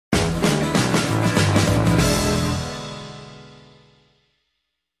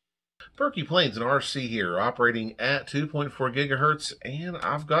Perkyplanes and RC here, operating at 2.4 gigahertz, and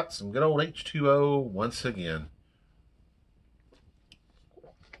I've got some good old H2O once again.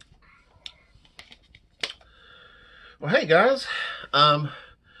 Well, hey guys,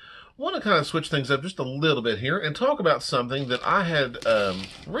 want to kind of switch things up just a little bit here and talk about something that I had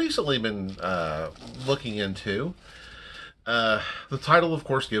recently been looking into. The title, of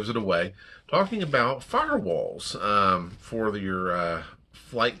course, gives it away. Talking about firewalls for your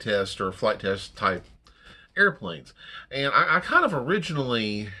flight test or flight test type airplanes. And I kind of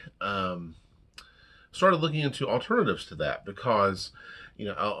originally started looking into alternatives to that because, you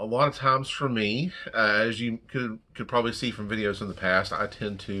know, a lot of times for me, as you could probably see from videos in the past, I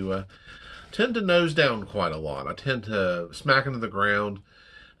tend to nose down quite a lot. I tend to smack into the ground,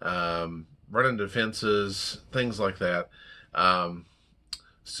 run into fences, things like that.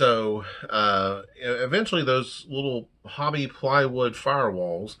 So eventually those little hobby plywood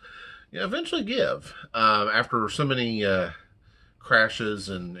firewalls, you know, eventually give after so many crashes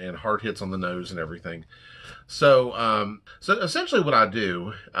and hard hits on the nose and everything. So so essentially what I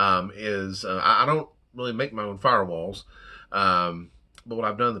do is I don't really make my own firewalls, but what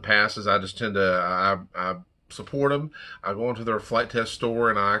I've done in the past is I just tend to I support them. I go into their flight test store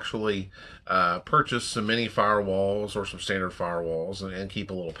and I actually purchase some mini firewalls or some standard firewalls and keep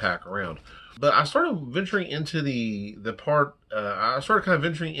a little pack around. But I started venturing into I started kind of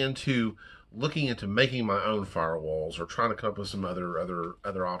venturing into looking into making my own firewalls or trying to come up with some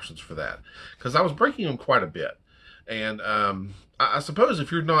other options for that, because I was breaking them quite a bit. And I suppose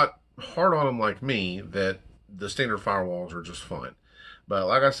if you're not hard on them like me, that the standard firewalls are just fine. But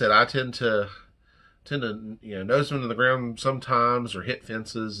like I said, I tend to you know, nose them into the ground sometimes or hit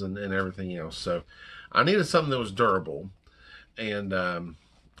fences and everything else. So I needed something that was durable and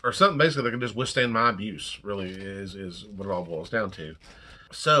or something basically that can just withstand my abuse, really is what it all boils down to.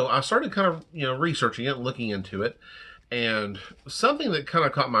 So I started kind of, you know, researching it and looking into it. And something that kind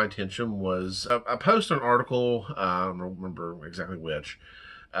of caught my attention was I posted an article, I don't remember exactly which,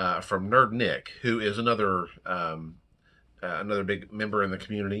 from nerdnic, who is another big member in the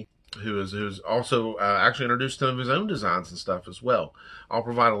community, who's also actually introduced some of his own designs and stuff as well. I'll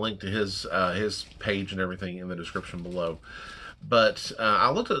provide a link to his page and everything in the description below. But I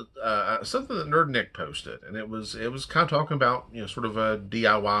looked at something that nerdnic posted, and it was kind of talking about, you know, sort of a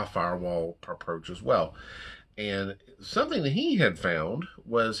DIY firewall approach as well. And something that he had found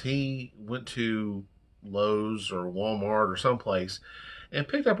was he went to Lowe's or Walmart or someplace and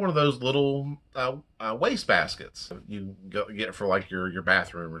picked up one of those little waste baskets you get for like your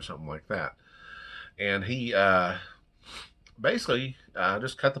bathroom or something like that. And he basically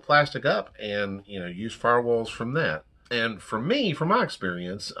just cut the plastic up and, you know, used firewalls from that. And for me, from my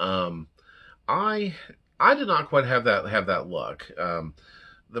experience, I did not quite have that luck.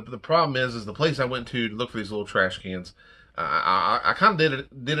 The problem is the place I went to look for these little trash cans. I kind of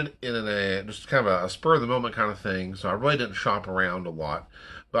did it in a just kind of a spur of the moment kind of thing. So I really didn't shop around a lot,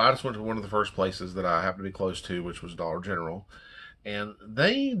 but I just went to one of the first places that I happened to be close to, which was Dollar General, and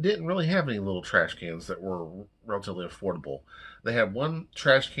they didn't really have any little trash cans that were relatively affordable. They had one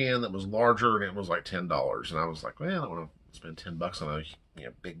trash can that was larger, and it was like $10, and I was like, well, I don't want to spend $10 on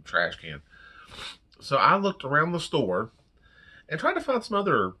a big trash can. So I looked around the store and tried to find some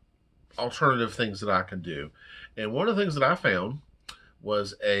other alternative things that I could do. And one of the things that I found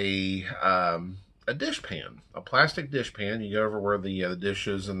was a dishpan, a plastic dishpan. You go over where the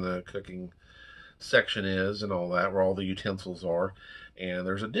dishes and the cooking section is and all that, where all the utensils are. And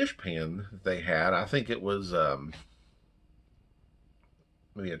there's a dishpan that they had. I think it was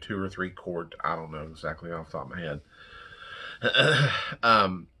maybe a 2 or 3 quart. I don't know exactly off the top of my head.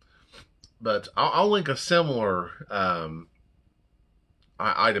 But I'll link a similar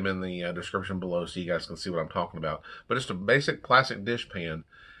item in the description below so you guys can see what I'm talking about. But it's a basic plastic dishpan.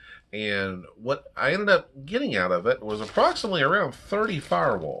 And what I ended up getting out of it was approximately around 30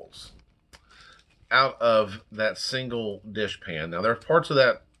 firewalls out of that single dishpan. Now, there are parts of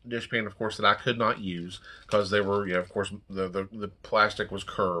that dishpan, of course, that I could not use because they were, you know, of course, the plastic was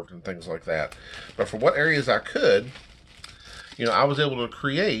curved and things like that. But for what areas I could, you know, I was able to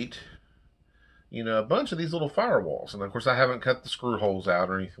create, you know, a bunch of these little firewalls. And of course, I haven't cut the screw holes out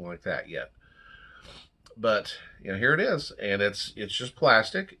or anything like that yet. But, you know, here it is. And it's just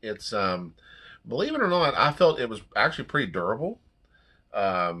plastic. It's, believe it or not, I felt it was actually pretty durable.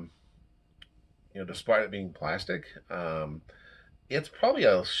 You know, despite it being plastic. It's probably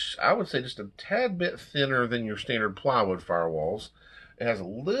I would say just a tad bit thinner than your standard plywood firewalls. It has a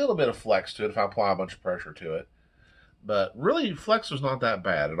little bit of flex to it if I apply a bunch of pressure to it. But really, flex was not that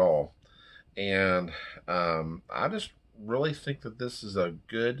bad at all. And I just really think that this is a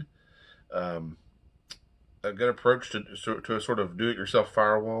good a good approach to a sort of do-it-yourself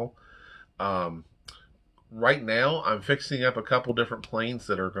firewall. Um, right now, I'm fixing up a couple different planes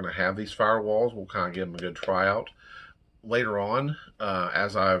that are going to have these firewalls. We'll kind of give them a good tryout. Later on,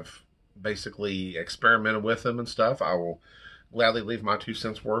 as I've basically experimented with them and stuff, I will gladly leave my 2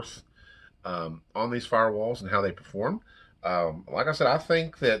 cents worth on these firewalls and how they perform. Like I said, I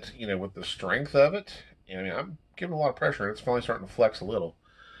think that, with the strength of it, I'm giving a lot of pressure and it's finally starting to flex a little.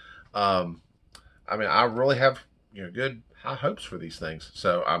 I really have, good high hopes for these things.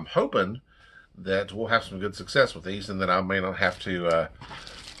 So I'm hoping that we'll have some good success with these and that I may not have to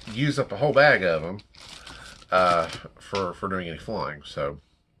use up a whole bag of them for doing any flying. So,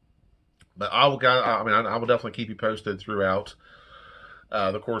 but I will definitely keep you posted throughout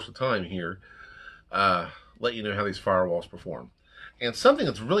the course of time here. Let you know how these firewalls perform. And something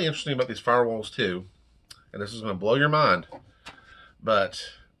that's really interesting about these firewalls too, and this is going to blow your mind, but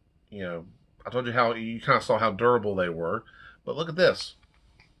I told you how you kind of saw how durable they were, but look at this.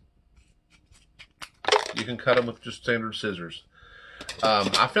 You can cut them with just standard scissors.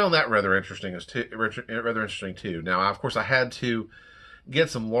 I found that rather interesting too. Now, of course, I had to get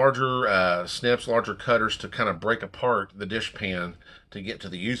some larger snips, larger cutters to kind of break apart the dish pan to get to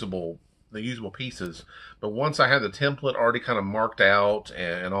the usable pieces. But once I had the template already kind of marked out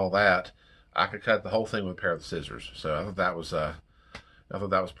and all that, I could cut the whole thing with a pair of scissors. So I thought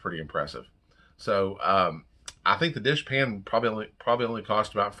that was pretty impressive. So I think the dish pan probably only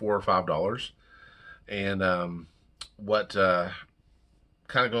cost about $4 or $5. And what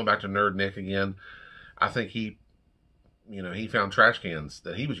kind of going back to nerdnic again, I think he found trash cans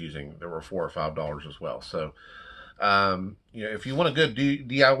that he was using that were $4 or $5 as well. So if you want a good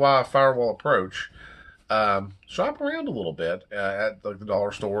DIY firewall approach, shop around a little bit at like the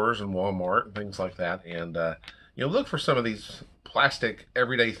dollar stores and Walmart and things like that, and look for some of these plastic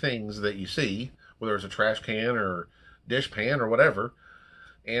everyday things that you see, whether it's a trash can or dish pan or whatever,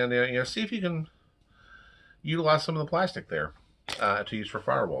 and see if you can utilize some of the plastic there to use for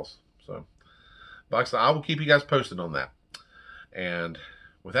firewalls. So, like I said, I will keep you guys posted on that. And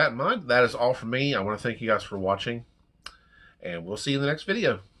with that in mind, that is all from me. I want to thank you guys for watching, and we'll see you in the next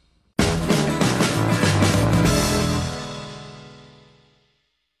video.